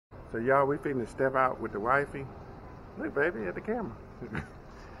So y'all, we finna step out with the wifey. Look, baby, at the camera.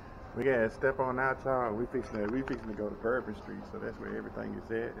 We gotta step on out, y'all. We fixing to go to Bourbon Street, so that's where everything is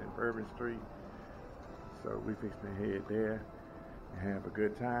at, in Bourbon Street. So we fixing to head there and have a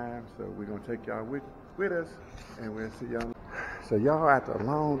good time. So we're gonna take y'all with us, and we'll see y'all. So y'all, after a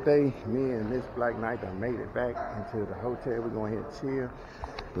long day, me and Miss Black Knight done made it back into the hotel. We're going here and chill.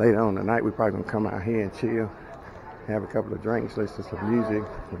 Later on tonight, we're probably gonna come out here and chill, have a couple of drinks, listen to some music.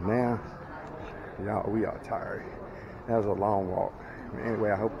 But now, y'all, we are tired. That was a long walk.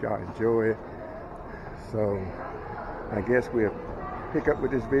 Anyway, I hope y'all enjoy it. So I guess we'll pick up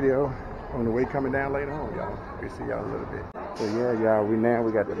with this video on the way coming down later on, y'all. We'll see y'all a little bit. So yeah, y'all, we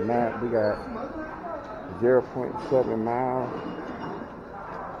got the map. We got 0.7 miles.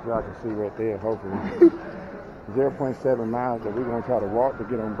 Y'all can see right there, hopefully. 0.7 miles that we're gonna try to walk to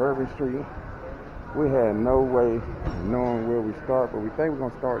get on Bourbon Street. We had no way of knowing where we start, but we think we're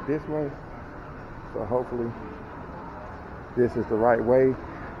gonna start this way. So hopefully this is the right way.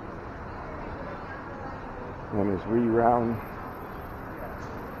 And it's rerouting.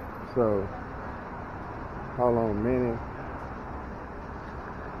 So hold on a minute.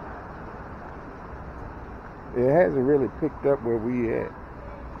 It hasn't really picked up where we at.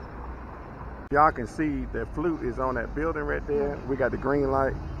 Y'all can see that flute is on that building right there. We got the green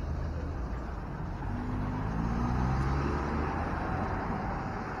light.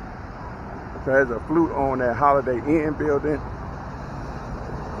 So there's a flute on that Holiday Inn building.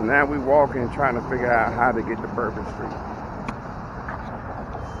 So now we walking trying to figure out how to get to Bourbon Street.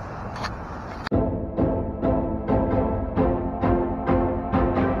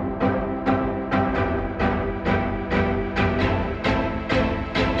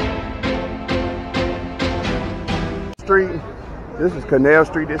 Street. This is Canal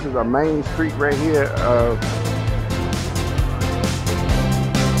Street. This is a main street right here.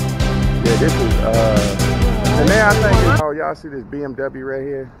 Yeah, this is and now I think, oh, y'all see this BMW right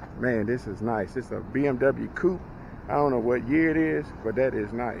here? Man, this is nice. It's a BMW Coupe. I don't know what year it is, but that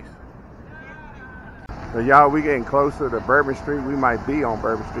is nice. So y'all, we getting closer to Bourbon Street. We might be on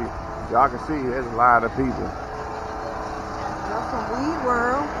Bourbon Street. Y'all can see there's a lot of people. That's from Weed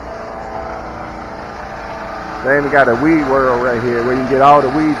World. They even got a weed world right here where you can get all the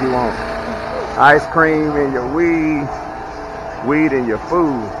weed you want. Ice cream and your weed and your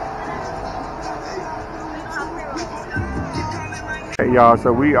food. Hey y'all,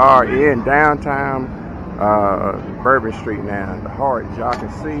 so we are in downtown Bourbon Street now. The heart, as y'all can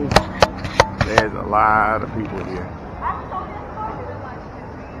see, there's a lot of people here.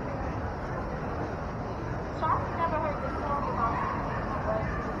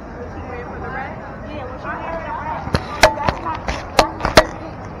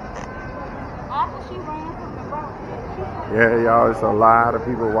 Yeah, y'all, it's a lot of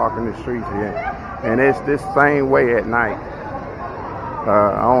people walking the streets here. And it's this same way at night.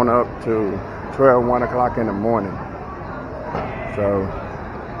 On up to 12, 1 o'clock in the morning. So.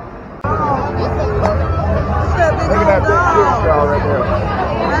 Look at that big fish, y'all, right there.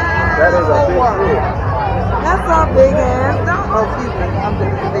 That is a big fish. That's a big ass dog. Oh, excuse me. I'm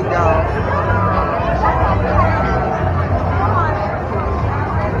just a big dog.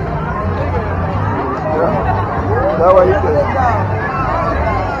 That way you can.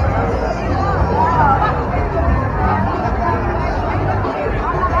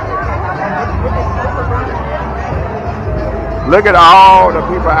 Look at all the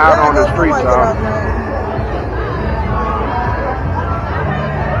people out on the streets, y'all.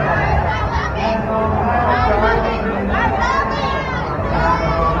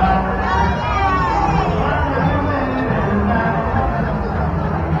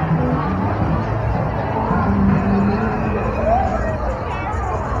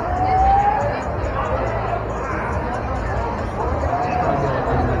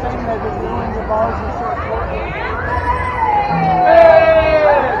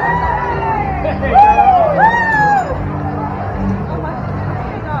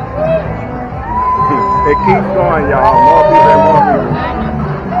 It keeps going, y'all. More people and more people.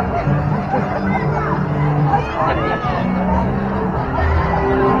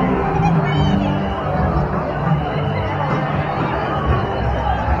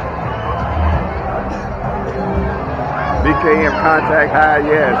 BKM contact high,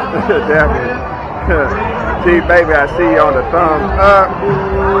 yes, definitely. Chief baby, I see you on the thumbs up.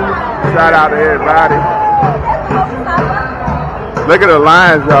 Shout out to everybody. Look at the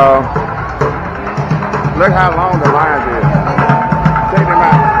lines, y'all. Look how long the lines is. Check them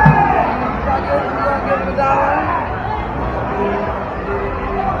out.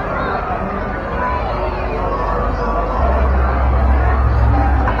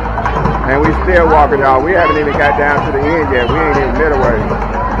 And we still walking, y'all. We haven't even got down to the end yet. We ain't even midway.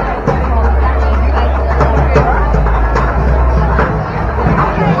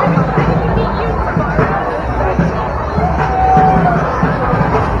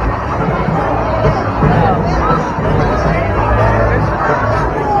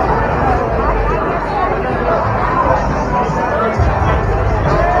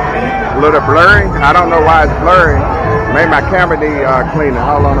 A little blurry. I don't know why it's blurry. Maybe my camera need cleaning.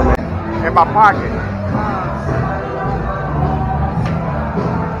 Hold on a minute. In my pocket.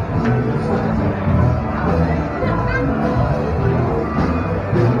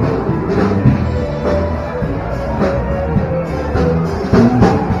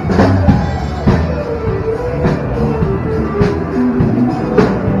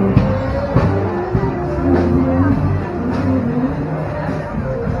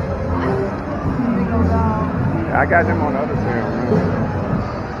 I got them on the other side.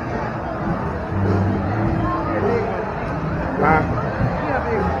 Huh?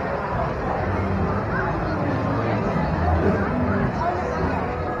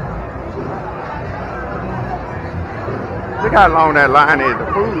 Look how long that line is. The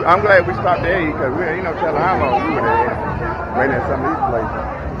food. I'm glad we stopped there because we ain't no telling how long we were there. Waiting at some of these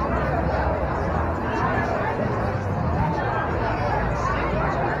places.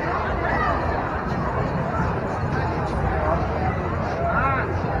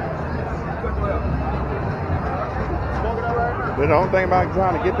 But the only thing about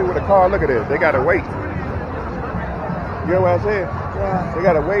trying to get through with a car, look at this. They got to wait. You know what I said? Yeah. They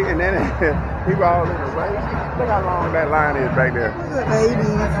got to wait, and then people all in the way. Look how long that line is back there.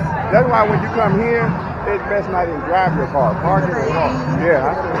 Babies. That's why when you come here, it's best not even drive your car. Park your car. Yeah,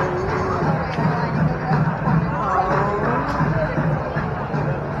 I see.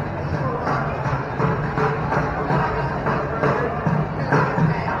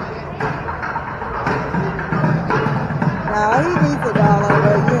 No, he needs $1,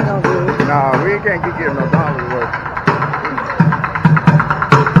 but you ain't gonna do it. No, we can't keep giving no dollars worth.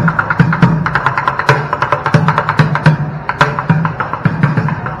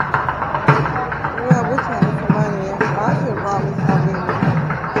 Well, we're trying for money. I should have brought me something.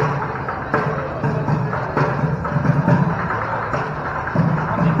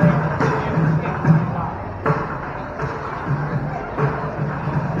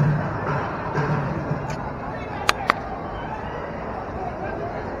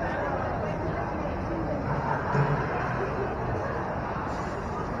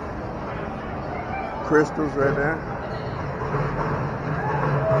 Crystals right there.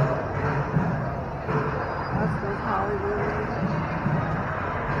 That's so Hollywood.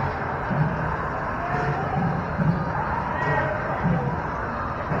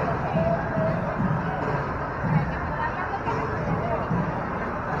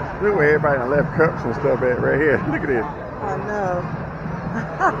 Look where everybody done left cups and stuff at right here. Look at this. I know.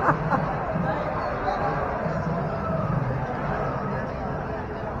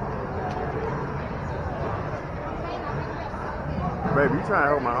 Baby, you trying to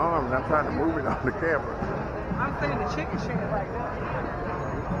hold my arm and I'm trying to move it on the camera. I'm saying the chicken shack right now.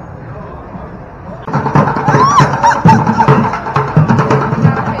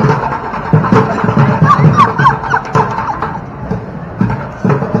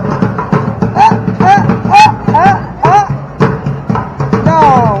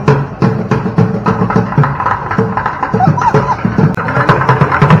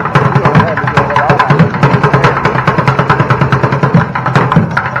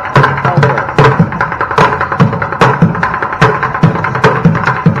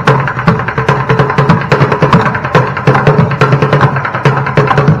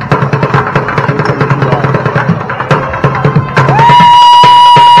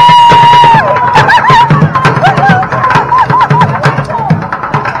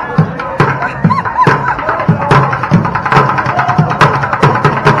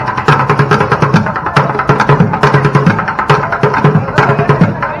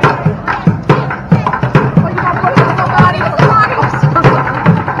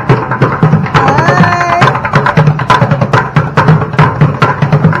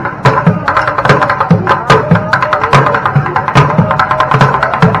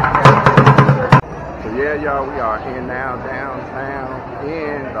 Y'all, we are in now downtown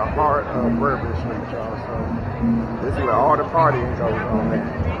in the heart of Bourbon Street, y'all. So this is where all the partying goes on there.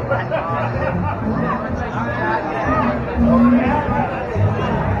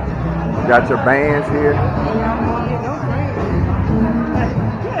 You got your bands here.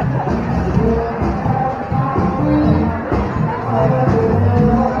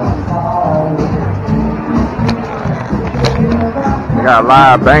 We got a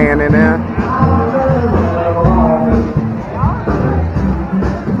live band in there.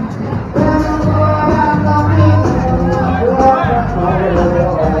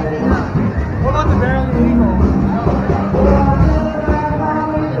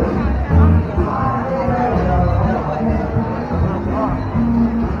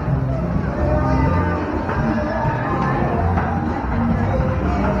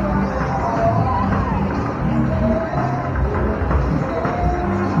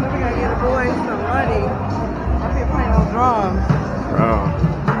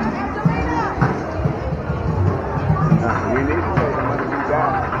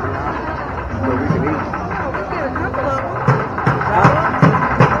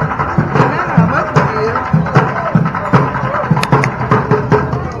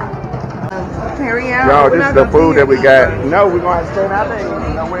 Yo, this is the food that we got. No, we're going to stand out there.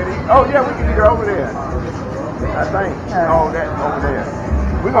 You know where it is? Oh, yeah, we can eat it over there. I think. Oh, that over there.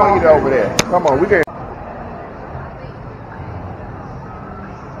 We're going to eat it over there. Come on, we can.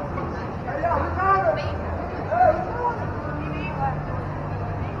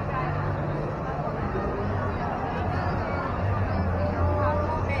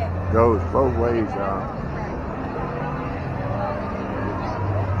 Goes both ways, y'all.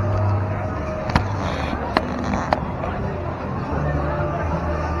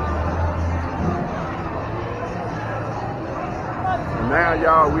 Now,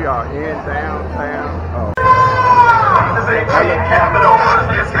 y'all, we are in downtown. Oh.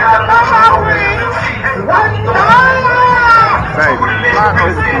 Baby, fly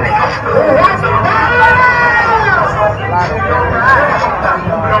over here.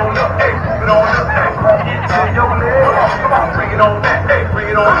 Bring it on back, hey, bring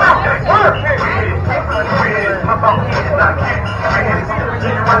it on back.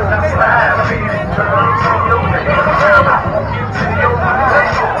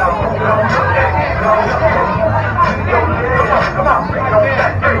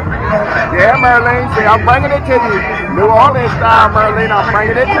 Yeah, Merlene, see, I'm bringing it to you. New Orleans style, Merlene, I'm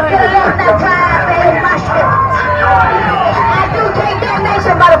bringing it to you.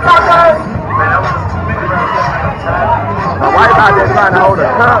 My wife out there trying to hold a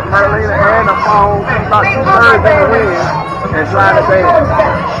cup, Merlene, and a phone, about 2 birds in the wind, and trying to dance.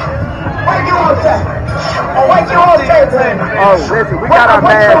 Oh, listen, we got our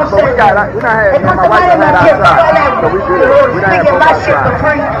masks, but we don't have, my wife done had outside, so we good. We don't have both outside.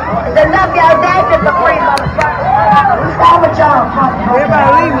 The love y'all dad is the free motherfucker. Everybody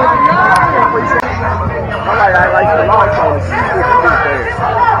leave me. I like the long phone.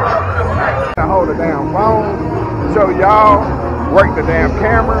 I hold the damn phone, so y'all work the damn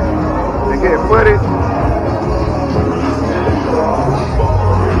camera to get footage.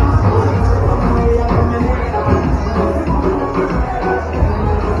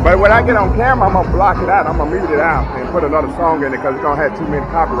 But when I get on camera, I'm going to block it out. I'm going to mute it out and put another song in it because it's going to have too many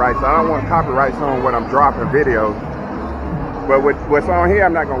copyrights. I don't want copyrights on when I'm dropping videos. But with what's on here,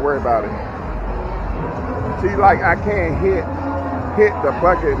 I'm not going to worry about it. See, like, I can't hit the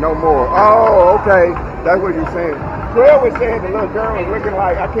bucket no more. Oh, okay. That's what you're saying. 12 was saying the little girl was looking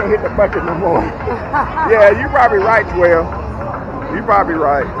like, I can't hit the bucket no more. Yeah, you're probably right, 12. You're probably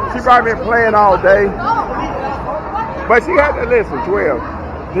right. She probably been playing all day. But she had to listen, 12.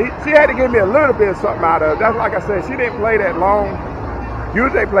 She had to give me a little bit of something out of it. That's like I said, she didn't play that long.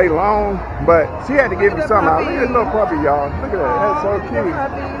 Usually they play long, but she had to give me something out. Look at this little puppy, y'all. Look at that. That's so cute.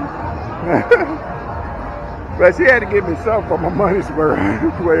 But she had to give me something for my money's worth.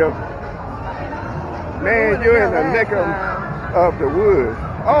 Well, man, you're in the neck of the woods.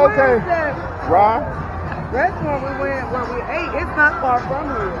 Oh, okay. Rob? That's where we went, where we ate. It's not far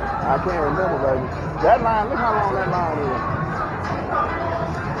from here. I can't remember, baby. That line, look how long that line is.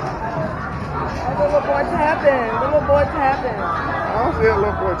 Oh, the little boy tapping. The little boy tapping. I don't see a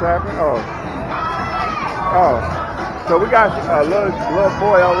little boy tapping. Oh. Oh. So we got a little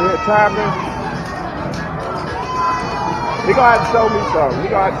boy over here tapping. He gonna have to show me something.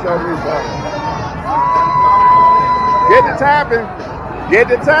 Get the tapping. Get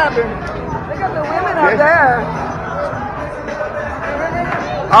the tapping. Look at the women up there.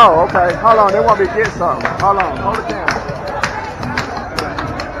 Oh, okay. Hold on. They want me to get something. Hold on. Hold the camera.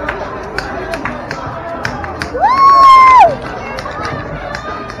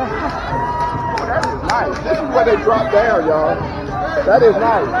 Nice. This is where they drop down, y'all. That is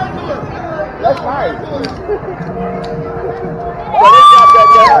nice. That's nice. So they got that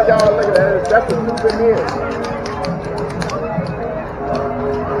down, y'all. Look at that. That's a souvenir.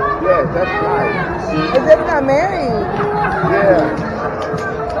 Yes, that's nice. Is it not married? Yeah.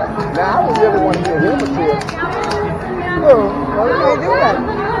 Now I would really want to get him a tip. Oh, can't do that.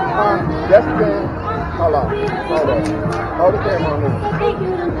 Yes, you can. Hold on. Hold on. Hold the camera on this.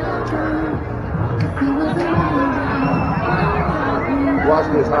 Watch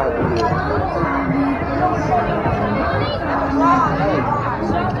this, how it is.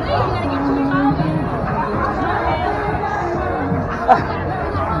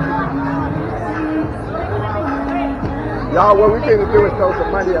 Y'all, what we finna do is throw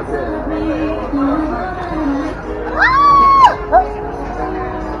some money up there.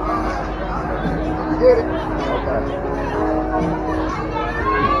 You get it? Okay.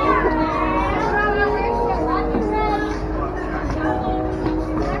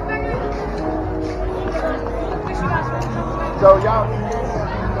 So y'all,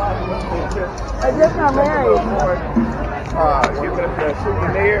 I just got married. Give us a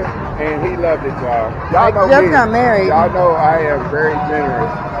souvenir, and he loved it, y'all. I y'all know just me. got married. Y'all know I am very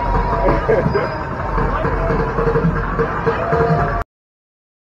generous.